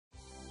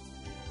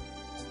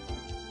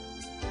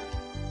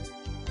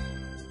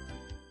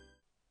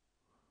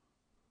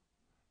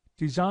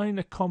Design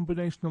a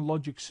combinational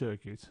logic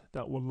circuit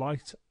that will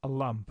light a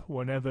lamp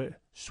whenever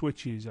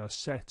switches are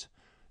set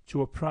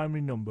to a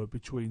primary number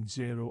between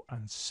 0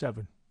 and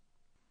 7.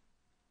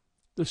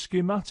 The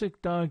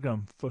schematic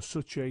diagram for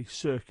such a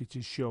circuit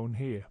is shown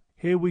here.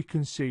 Here we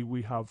can see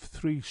we have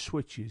 3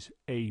 switches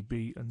A,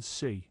 B and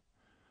C.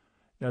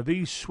 Now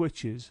these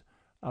switches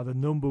are the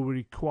number we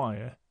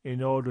require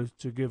in order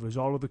to give us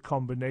all of the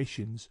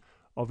combinations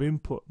of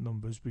input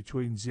numbers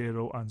between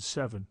 0 and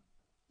 7.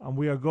 And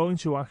we are going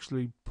to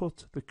actually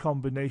put the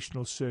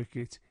combinational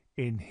circuit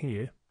in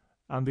here,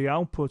 and the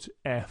output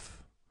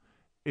F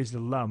is the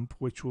lamp,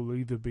 which will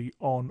either be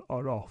on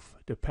or off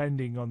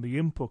depending on the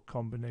input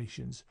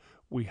combinations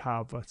we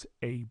have at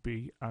A,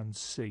 B and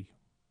C.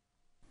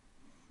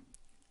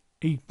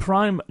 A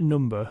prime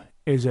number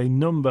is a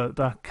number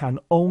that can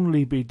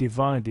only be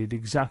divided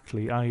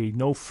exactly, i.e.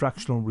 no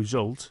fractional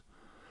result,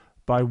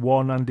 by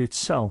 1 and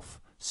itself.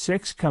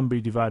 6 can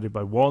be divided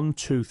by 1,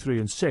 2, 3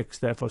 and 6,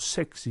 therefore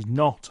 6 is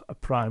not a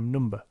prime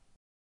number.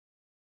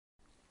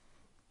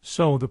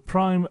 So the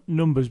prime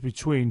numbers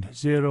between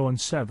 0 and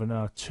 7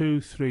 are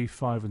 2, 3,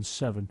 5 and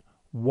 7.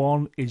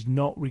 1 is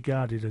not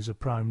regarded as a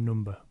prime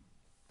number.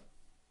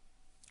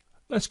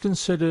 Let's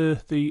consider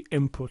the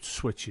input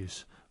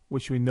switches,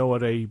 which we know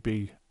are A,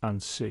 B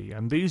and C,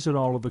 and these are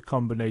all of the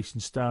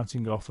combinations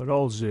starting off at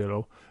all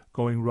 0,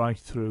 going right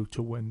through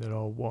to when they're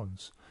all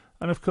 1s.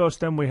 And of course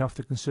then we have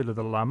to consider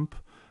the lamp,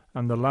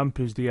 and the lamp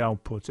is the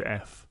output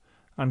F.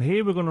 And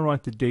here we're going to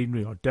write the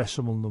denary or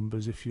decimal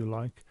numbers, if you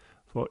like,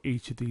 for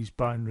each of these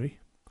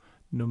binary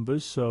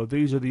numbers. So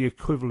these are the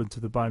equivalent to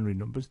the binary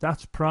numbers.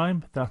 That's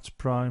prime, that's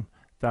prime,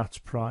 that's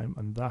prime,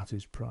 and that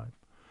is prime.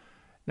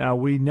 Now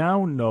we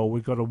now know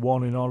we've got a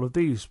 1 in all of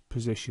these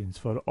positions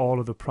for all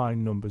of the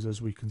prime numbers,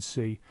 as we can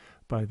see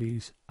by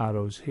these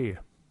arrows here.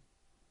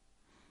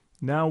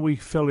 Now we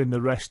fill in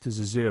the rest as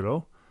a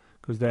 0,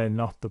 because they're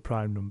not the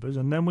prime numbers,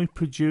 and then we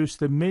produce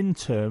the min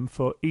term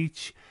for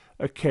each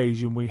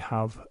occasion we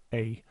have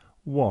a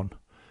 1,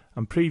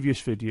 and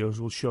previous videos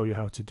will show you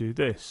how to do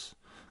this.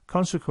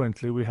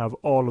 Consequently, we have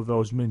all of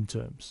those min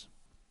terms.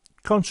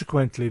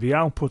 Consequently, the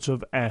output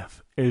of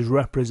F is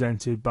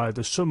represented by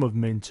the sum of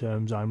min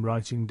terms I'm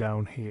writing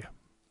down here.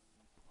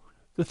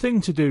 The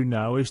thing to do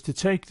now is to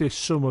take this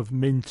sum of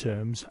min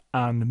terms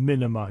and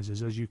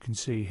minimizers, as you can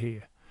see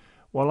here.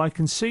 Well, I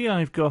can see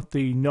I've got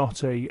the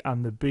not A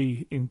and the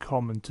B in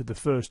common to the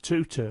first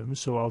 2 terms,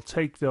 so I'll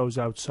take those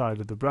outside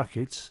of the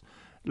brackets,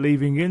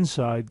 leaving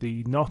inside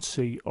the not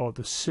C or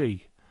the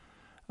C.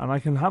 And I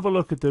can have a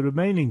look at the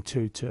remaining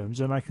 2 terms,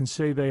 and I can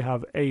see they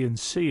have A and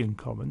C in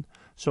common,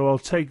 so I'll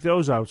take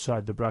those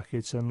outside the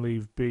brackets and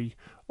leave B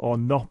or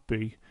not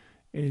B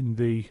in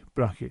the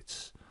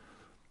brackets.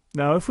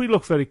 Now if we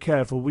look very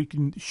careful, we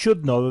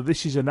should know that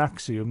this is an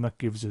axiom that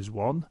gives us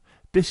 1,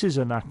 this is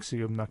an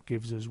axiom that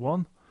gives us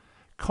 1.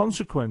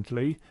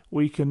 Consequently,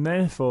 we can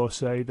therefore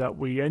say that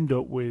we end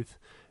up with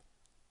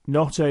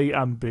not A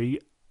and B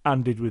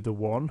ANDed with the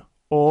 1,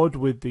 ORed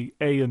with the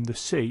A and the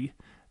C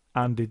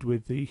ANDed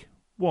with the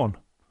 1.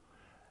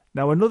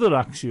 Now another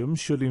axiom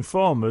should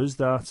inform us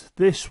that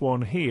this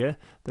one here,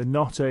 the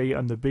not A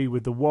and the B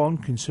with the 1,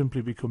 can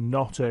simply become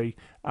not A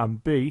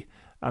and B,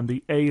 and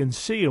the A and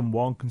C and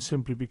 1 can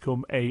simply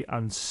become A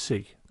and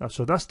C.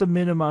 So that's the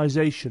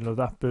minimization of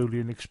that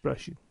Boolean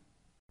expression.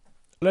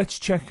 Let's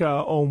check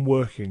our own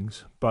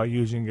workings by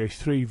using a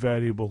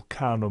 3-variable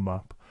Karnaugh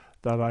map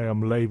that I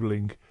am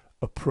labeling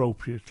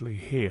appropriately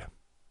here.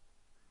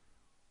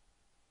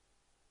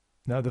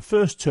 Now the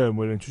first term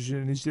we're interested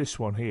in is this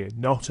one here,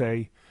 not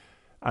A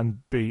and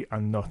B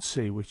and not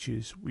C, which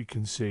is, we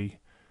can see,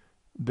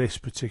 this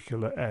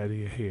particular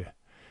area here.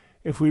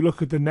 If we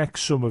look at the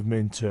next sum of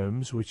min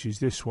terms, which is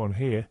this one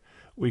here,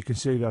 we can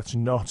see that's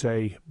not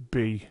A,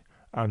 B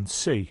and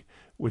C,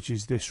 which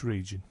is this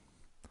region.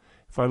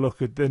 If I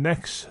look at the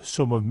next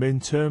sum of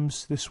min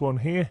terms, this one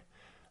here,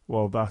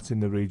 well, that's in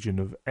the region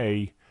of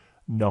A,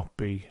 not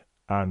B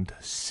and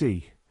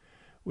C,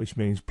 which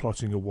means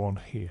plotting a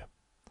 1 here.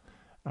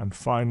 And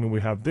finally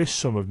we have this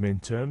sum of min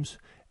terms,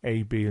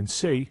 A, B and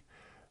C,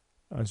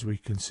 as we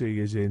can see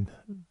is in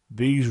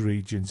these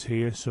regions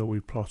here, so we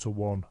plot a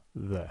 1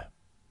 there.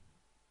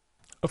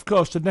 Of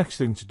course, the next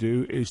thing to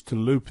do is to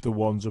loop the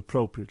 1s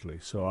appropriately.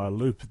 So I'll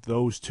loop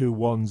those 2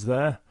 1s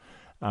there,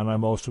 and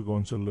I'm also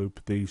going to loop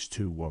these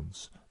 2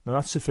 1s. Now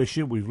that's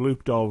sufficient. We've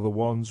looped all the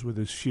 1s with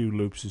as few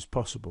loops as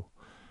possible.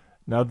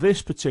 Now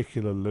this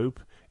particular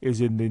loop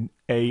is in the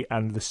A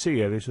and the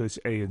C area, so it's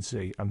A and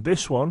C. And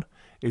this one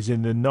is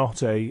in the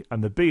not A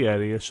and the B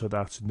area, so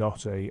that's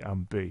not A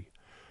and B.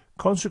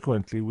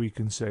 Consequently, we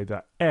can say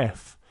that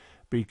F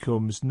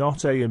becomes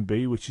not A and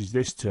B, which is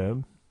this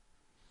term,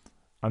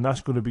 and that's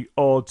going to be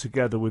ORed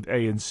together with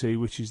A and C,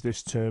 which is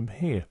this term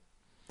here.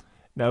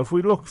 Now if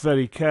we look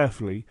very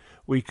carefully,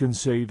 we can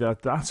see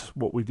that that's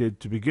what we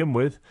did to begin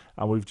with,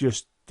 and we've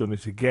just done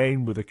it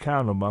again with a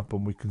Karnaugh map,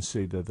 and we can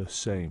see they're the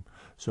same.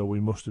 So we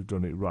must have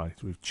done it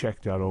right. We've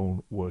checked our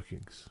own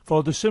workings.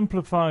 For the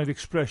simplified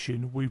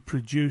expression, we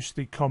produce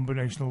the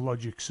combinational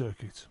logic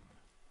circuit.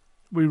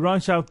 We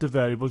write out the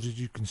variables as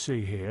you can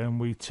see here, and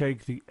we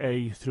take the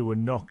A through a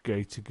NOT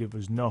gate to give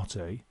us not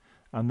A,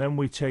 and then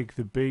we take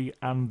the B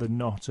and the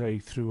not A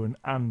through an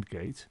AND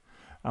gate,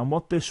 and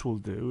what this will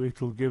do, it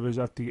will give us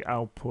at the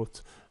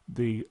output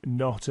the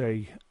not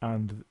A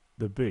and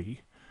the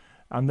B,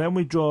 and then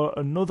we draw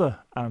another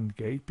AND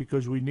gate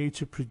because we need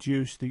to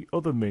produce the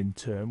other min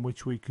term,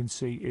 which we can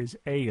see is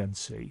A and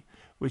C,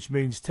 which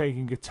means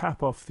taking a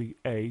tap off the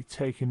A,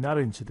 taking that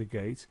into the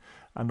gate,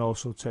 and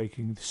also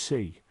taking the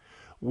C.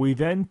 We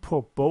then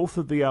put both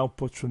of the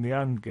outputs from the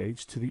AND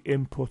gates to the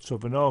inputs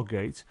of an OR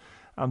gate,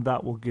 and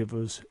that will give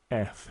us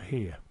F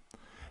here.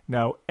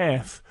 Now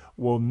F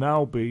will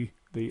now be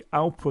the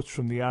outputs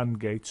from the AND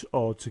gates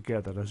all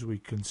together, as we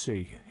can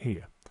see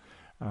here.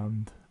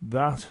 And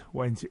that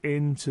went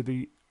into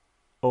the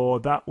OR,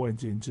 that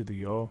went into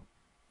the OR.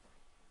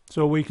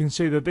 So we can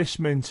see that this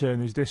min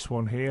term is this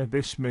one here,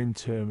 this min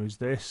term is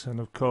this,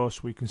 and of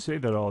course we can see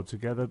they're all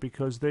together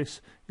because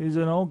this is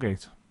an OR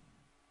gate.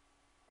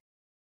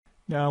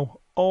 Now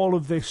all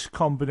of this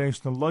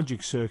combinational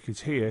logic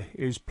circuit here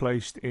is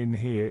placed in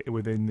here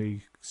within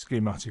the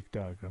schematic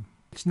diagram.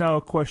 It's now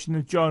a question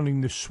of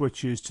joining the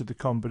switches to the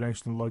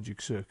combinational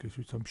logic circuit,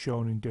 which I'm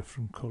showing in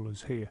different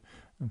colours here,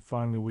 and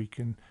finally we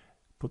can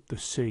put the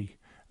C,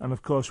 and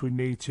of course we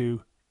need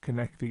to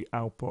connect the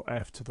output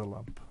F to the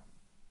lamp.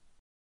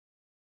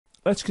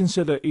 Let's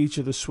consider each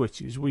of the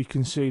switches. We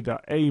can see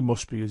that A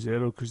must be a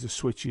 0 because the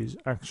switch is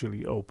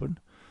actually open.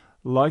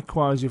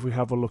 Likewise, if we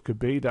have a look at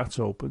B, that's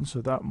open,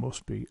 so that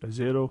must be a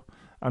 0.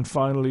 And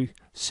finally,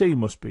 C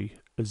must be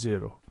a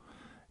 0.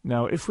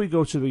 Now, if we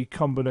go to the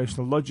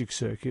combinational logic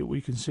circuit,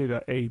 we can see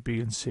that A, B,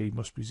 and C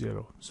must be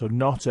 0. So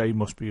not A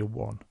must be a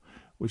 1,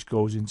 which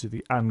goes into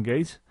the AND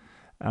gate,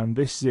 and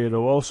this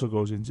 0 also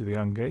goes into the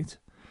AND gate.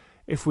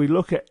 If we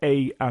look at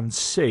A and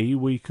C,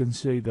 we can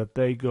see that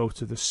they go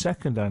to the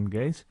second AND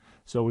gate,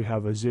 so we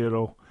have a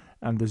 0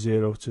 and a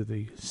 0 to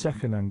the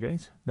second AND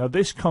gate. Now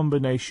this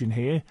combination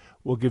here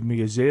will give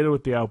me a 0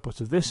 at the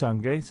output of this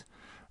AND gate,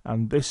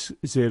 and this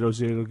 0,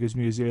 0 gives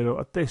me a 0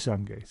 at this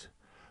AND gate.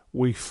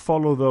 We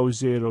follow those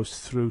zeros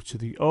through to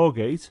the OR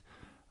gate,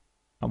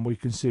 and we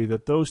can see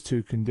that those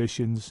two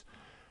conditions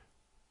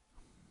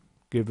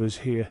give us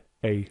here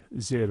a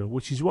 0,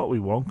 which is what we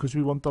want because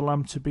we want the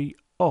lamp to be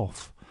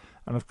off.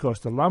 And of course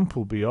the lamp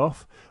will be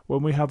off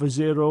when we have a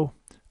 0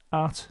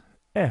 at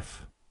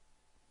F.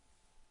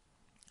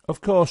 Of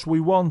course we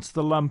want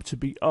the lamp to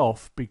be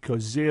off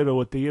because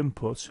 0 at the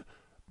input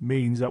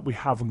means that we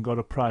haven't got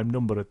a prime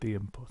number at the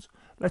input.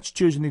 Let's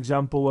choose an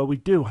example where we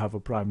do have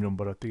a prime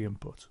number at the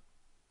input.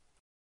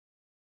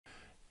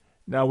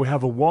 Now we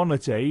have a 1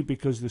 at A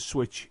because the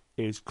switch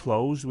is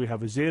closed, we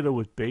have a 0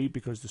 at B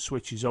because the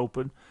switch is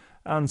open,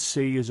 and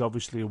C is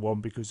obviously a 1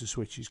 because the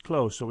switch is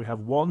closed. So we have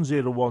 1,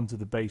 0, 1 to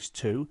the base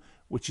 2,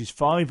 which is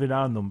 5 in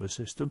our number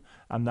system,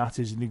 and that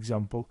is an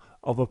example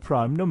of a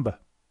prime number.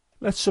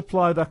 Let's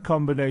supply that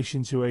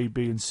combination to A,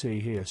 B and C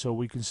here. So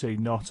we can see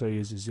not A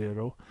is a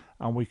 0,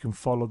 and we can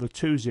follow the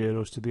two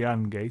zeros to the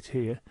AND gate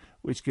here,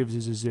 which gives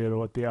us a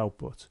 0 at the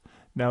output.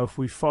 Now if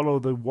we follow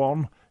the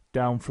 1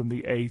 down from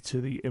the A to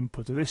the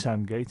input of this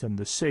AND gate and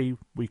the C,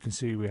 we can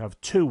see we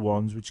have two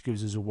 1s, which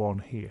gives us a 1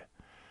 here.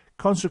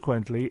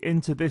 Consequently,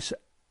 into this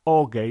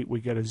OR gate we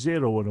get a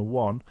 0 and a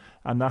 1,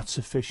 and that's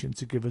sufficient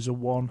to give us a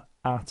 1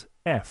 at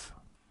F.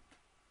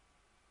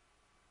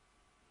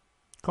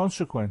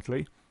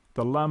 Consequently,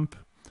 the lamp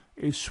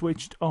is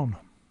switched on.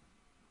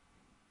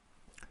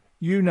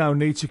 You now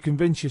need to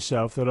convince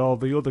yourself that all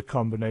the other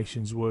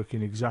combinations work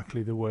in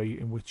exactly the way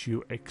in which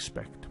you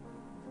expect.